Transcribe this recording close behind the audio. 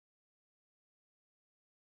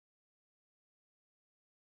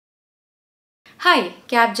हाय,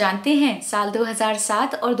 क्या आप जानते हैं साल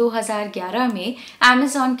 2007 और 2011 में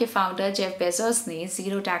अमेज़न के फाउंडर जेफ बेजोस ने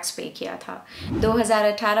जीरो टैक्स पे किया था।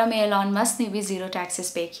 2018 में एलॉन मस्क ने भी जीरो टैक्सेस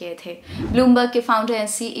पे किए थे। ब्लूमबर्ग के founder and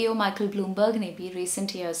CEO Michael Bloomberg ने भी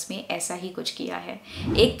रिसेंट ईयर्स में ऐसा ही कुछ किया है।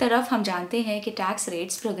 एक तरफ हम जानते हैं कि टैक्स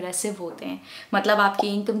रेट्स प्रोग्रेसिव होते हैं, मतलब आपकी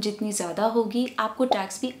इनकम जितनी ज़्यादा होगी आपको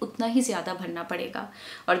टैक्स भी उतना ही ज़्यादा भरना पड़ेगा।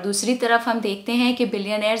 और दूसरी तरफ हम देखते हैं कि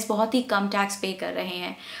बिलियनर्स बहुत ही कम टैक्स पे कर रहे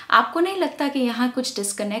हैं। आपको नहीं लगता कि यहाँ कुछ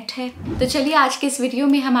डिस्कनेक्ट है? तो चलिए आज के इस वीडियो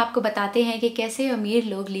में हम आपको बताते हैं कि कैसे अमीर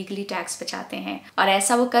लोग लीगली टैक्स बचाते हैं, और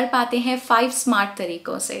ऐसा वो कर पाते हैं 5 स्मार्ट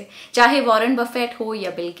तरीकों से। चाहे वॉरेन बफेट हो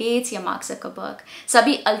या बिल गेट्स या मार्क ज़करबर्ग,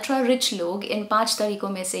 सभी अल्ट्रा रिच लोग इन 5 तरीकों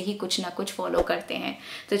में से ही कुछ ना कुछ फॉलो करते हैं।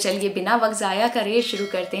 तो चलिए बिना वक्त ज़ाया करे शुरू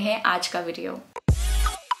करते हैं आज का वीडियो।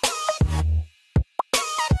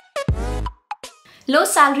 लो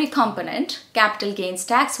salary component, capital gains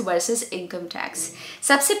tax versus income tax.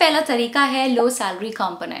 सबसे पहला तरीका है लो सैलरी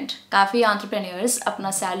कंपोनेंट। काफ़ी एंटरप्रेन्योर्स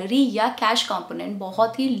अपना सैलरी या कैश कंपोनेंट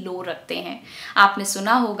बहुत ही लो रखते हैं। आपने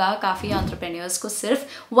सुना होगा काफ़ी एंटरप्रेन्योर्स को सिर्फ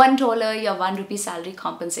 $1 या ₹1 सैलरी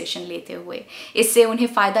कॉम्पनसेशन लेते हुए। इससे उन्हें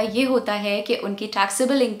फ़ायदा ये होता है कि उनकी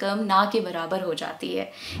टैक्सेबल इनकम ना के बराबर हो जाती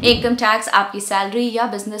है। इनकम टैक्स आपकी सैलरी या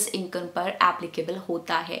बिजनेस इनकम पर एप्लीकेबल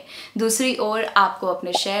होता है। दूसरी ओर आपको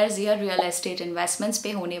अपने शेयर्स या रियल एस्टेट इन्वेस्टमेंट्स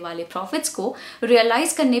पे होने वाले प्रॉफिट्स को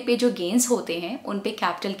रियलाइज करने पे जो गेन्स होते हैं उन पे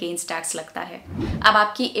कैपिटल गेन्स टैक्स लगता है। अब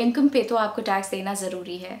आपकी इनकम पे तो आपको टैक्स देना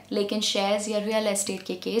जरूरी है, लेकिन शेयर्स या रियल एस्टेट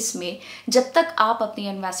के केस में जब तक आप अपनी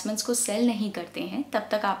इन्वेस्टमेंट्स को सेल नहीं करते हैं तब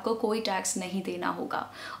तक आपको कोई टैक्स नहीं देना होगा,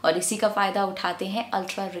 और इसी का फायदा उठाते हैं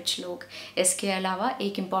अल्ट्रा रिच लोग। इसके अलावा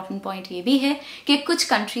एक इम्पॉर्टेंट पॉइंट ये भी है कि कुछ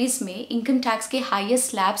कंट्रीज में इनकम टैक्स के हाईएस्ट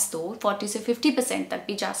स्लैब्स तो 40 से 50% तक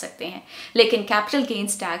भी जा सकते हैं, लेकिन कैपिटल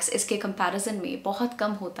गेन्स टैक्स इसके कंपैरिजन में बहुत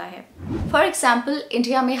कम होता है। फॉर एग्जाम्पल,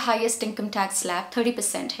 इंडिया में हाईएस्ट इनकम टैक्स स्लैब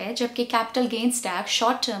 30% है, जबकि capital gains tax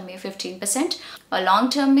short term में 15% और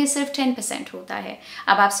लॉन्ग टर्म में सिर्फ 10% होता है।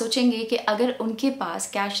 अब आप सोचेंगे कि अगर उनके पास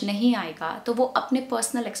कैश नहीं आएगा तो वो अपने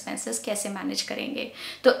पर्सनल एक्सपेंसेस कैसे मैनेज करेंगे?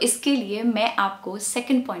 तो इसके लिए मैं आपको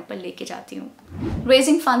सेकंड पॉइंट पर लेके जाती हूँ,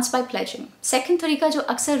 raising funds bye pledging. Second तरीका जो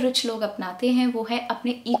अक्सर रिच लोग अपनाते हैं वो है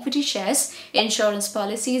अपने इक्विटी शेयर्स, इंश्योरेंस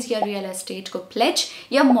पॉलिसीज या रियल एस्टेट को प्लेज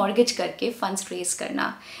या मॉर्गेज करके फंड्स रेज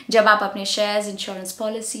करना। जब आप अपने शेयर्स, इंश्योरेंस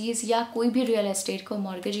पॉलिसीज या कोई भी रियल एस्टेट को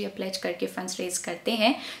मॉर्गेज या प्लेज करके फंड्स रेज करते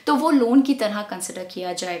हैं तो वो लोन की तरह कंसिडर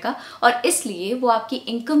किया जाएगा, और इसलिए वो आपकी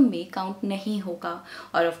इनकम में काउंट नहीं होगा।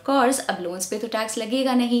 और ऑफ कोर्स अब लोन्स पे तो टैक्स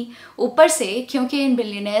लगेगा नहीं। ऊपर से क्योंकि इन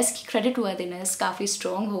बिलियनर्स की क्रेडिट वर्दिनेस काफ़ी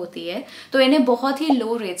स्ट्रॉन्ग होती है तो इन्हें बहुत ही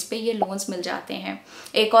लो रेट्स पे ये लोन्स मिल जाते हैं।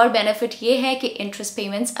 एक और बेनिफिट ये है कि इंटरेस्ट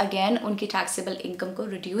पेमेंट्स अगेन उनकी टैक्सेबल इनकम को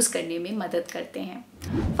रिड्यूस करने में मदद करते हैं।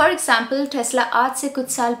 फॉर एग्जाम्पल, टेस्ला आज से कुछ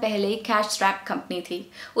साल पहले कैश स्ट्रैप कंपनी थी।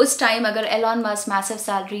 उस टाइम अगर एलॉन मस्क मैसिव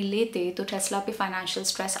सैलरी लेते तो टेस्ला पे फाइनेंशियल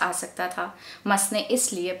स्ट्रेस आ सकता था। मस्क ने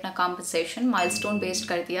इसलिए अपना कॉम्पनसेशन माइलस्टोन बेस्ड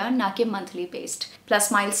कर दिया, ना कि monthly based.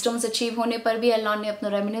 Plus milestones achieve होने पर भी एलॉन ने अपना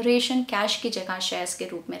रेम्यूनरेशन कैश की जगह शेयर्स के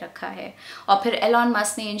रूप में रखा है, और फिर एलॉन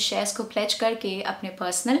मस्क ने इन शेयर्स को प्लेज करके अपने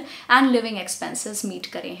personal and living expenses meet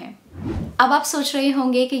करे हैं। अब आप सोच रहे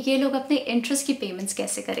होंगे कि ये लोग अपने इंटरेस्ट की पेमेंट्स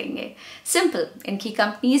कैसे करेंगे? सिंपल, इनकी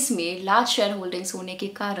कंपनीज में लार्ज शेयर होल्डिंग्स होने के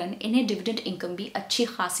कारण इन्हें डिविडेंड इनकम भी अच्छी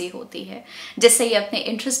खासी होती है, जिससे ये अपने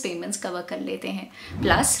इंटरेस्ट पेमेंट्स कवर कर लेते हैं।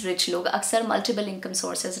 प्लस रिच लोग अक्सर मल्टीपल इनकम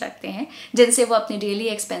सोर्सेज रखते हैं जिनसे वो अपने डेली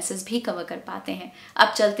एक्सपेंसेस भी कवर कर पाते हैं।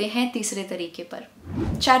 अब चलते हैं तीसरे तरीके पर,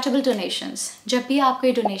 चैरिटेबल डोनेशंस। जब भी आप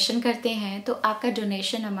कोई डोनेशन करते हैं तो आपका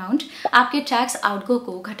डोनेशन अमाउंट आपके टैक्स आउटगो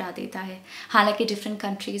को घटा देता है। हालांकि डिफरेंट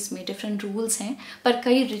कंट्रीज में डिफरेंट रूल्स हैं, पर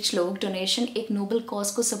कई रिच लोग डोनेशन एक नोबल कॉज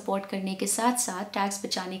को सपोर्ट करने के साथ साथ टैक्स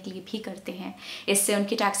बचाने के लिए भी करते हैं। इससे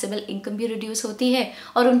उनकी टैक्सेबल इनकम भी रिड्यूस होती है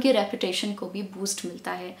और उनकी रेपुटेशन को भी बूस्ट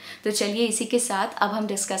मिलता है। तो चलिए इसी के साथ अब हम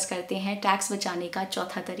डिस्कस करते हैं टैक्स बचाने का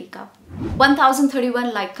चौथा तरीका,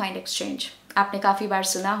 1031 लाइक काइंड एक्सचेंज। आपने काफ़ी बार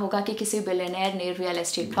सुना होगा कि किसी बिलियनर ने रियल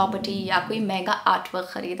एस्टेट प्रॉपर्टी या कोई महंगा आर्टवर्क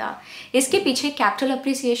खरीदा। इसके पीछे कैपिटल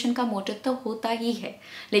अप्रिसिएशन का मोटिव तो होता ही है,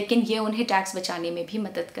 लेकिन ये उन्हें टैक्स बचाने में भी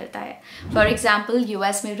मदद करता है। फॉर एग्जांपल,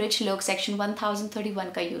 यूएस में रिच लोग सेक्शन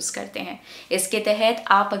 1031 का यूज़ करते हैं। इसके तहत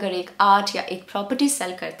आप अगर एक आर्ट या एक प्रॉपर्टी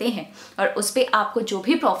सेल करते हैं और उस पर आपको जो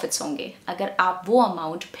भी प्रॉफिट्स होंगे, अगर आप वो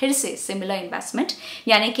अमाउंट फिर से सिमिलर इन्वेस्टमेंट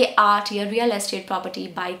यानी कि आर्ट या रियल एस्टेट प्रॉपर्टी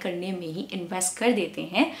बाई करने में ही इन्वेस्ट कर देते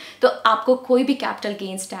हैं तो आपको कोई भी कैपिटल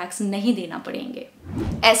गेन्स टैक्स नहीं देना पड़ेंगे।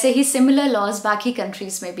 ऐसे ही सिमिलर लॉज बाकी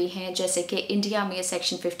कंट्रीज में भी हैं, जैसे कि इंडिया में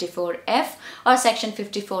सेक्शन 54F और सेक्शन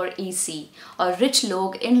 54EC, और रिच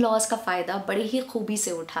लोग इन लॉज का फ़ायदा बड़ी ही खूबी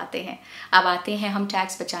से उठाते हैं। अब आते हैं हम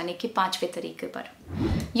टैक्स बचाने के 5वें तरीके पर।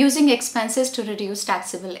 Using expenses to reduce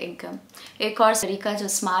taxable income. एक और तरीका जो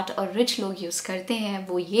स्मार्ट और रिच लोग यूज़ करते हैं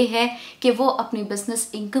वो ये है कि वो अपनी बिजनेस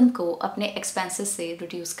इनकम को अपने एक्सपेंसेस से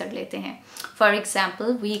रिड्यूस कर लेते हैं। फॉर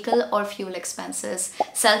एग्जाम्पल, व्हीकल और fuel expenses,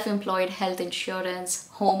 self employed health insurance,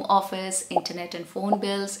 home office, internet and phone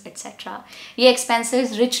bills etcetera. ये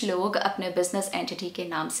एक्सपेंसेस रिच लोग अपने बिजनेस एंटिटी के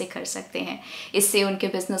नाम से कर सकते हैं। इससे उनके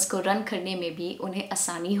बिजनेस को रन करने में भी उन्हें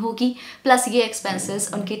आसानी होगी, प्लस ये एक्सपेंसेस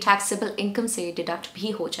उनकी टैक्सेबल इनकम से डिडक्ट भी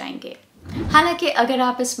हो जाएंगे। हालांकि अगर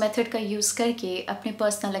आप इस मेथड का यूज़ करके अपने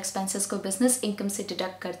पर्सनल एक्सपेंसेस को बिजनेस इनकम से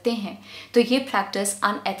डिडक्ट करते हैं तो ये प्रैक्टिस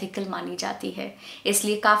अनएथिकल मानी जाती है,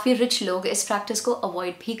 इसलिए काफ़ी रिच लोग इस प्रैक्टिस को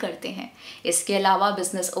अवॉइड भी करते हैं। इसके अलावा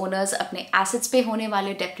बिजनेस ओनर्स अपने एसेट्स पे होने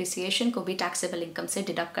वाले डेप्रिसिएशन को भी टैक्सेबल इनकम से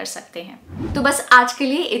डिडक्ट कर सकते हैं। तो बस आज के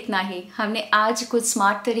लिए इतना ही। हमने आज कुछ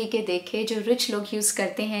स्मार्ट तरीके देखे जो रिच लोग यूज़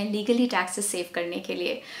करते हैं लीगली टैक्सेस सेव करने के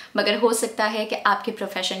लिए, मगर हो सकता है कि आपके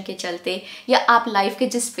प्रोफेशन के चलते या आप लाइफ के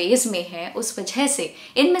जिस फेज़ में है उस वजह से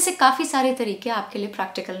इनमें से काफ़ी सारे तरीके आपके लिए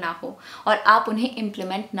प्रैक्टिकल ना हो और आप उन्हें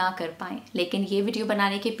इम्प्लीमेंट ना कर पाएं। लेकिन ये वीडियो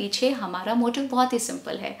बनाने के पीछे हमारा मोटिव बहुत ही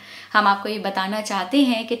सिंपल है। हम आपको ये बताना चाहते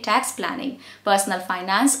हैं कि टैक्स प्लानिंग पर्सनल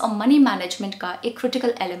फाइनेंस और मनी मैनेजमेंट का एक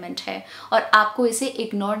क्रिटिकल एलिमेंट है और आपको इसे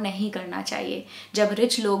इग्नोर नहीं करना चाहिए। जब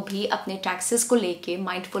रिच लोग भी अपने टैक्सेस को लेके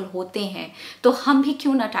माइंडफुल होते हैं तो हम भी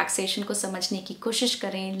क्यों ना टैक्सेशन को समझने की कोशिश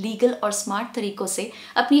करें, लीगल और स्मार्ट तरीकों से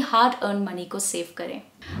अपनी हार्ड अर्न मनी को सेव करें।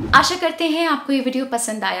 आशा करते हैं आपको ये वीडियो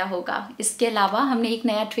पसंद आया होगा। इसके अलावा हमने एक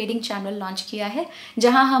नया ट्रेडिंग चैनल लॉन्च किया है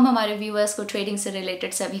जहां हम हमारे व्यूअर्स को ट्रेडिंग से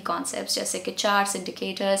रिलेटेड सभी कॉन्सेप्ट्स जैसे कि charts,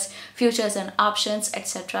 indicators, futures and options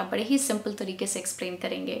etcetera बड़े ही सिंपल तरीके से एक्सप्लेन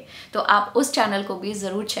करेंगे। तो आप उस चैनल को भी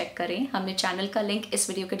ज़रूर चेक करें। हमने चैनल का लिंक इस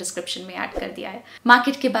वीडियो के डिस्क्रिप्शन में ऐड कर दिया है।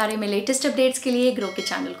 मार्केट के बारे में लेटेस्ट अपडेट्स के लिए ग्रो के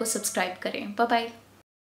चैनल को सब्सक्राइब करें। Bye bye.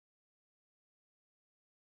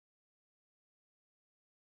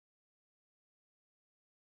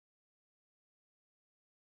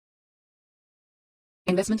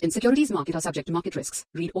 Investment in securities market are subject to market risks.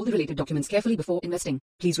 Read all the related documents carefully before investing.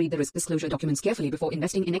 Please read the risk disclosure documents carefully before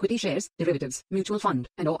investing in equity shares, derivatives, mutual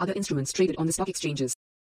fund, and or other instruments traded on the stock exchanges.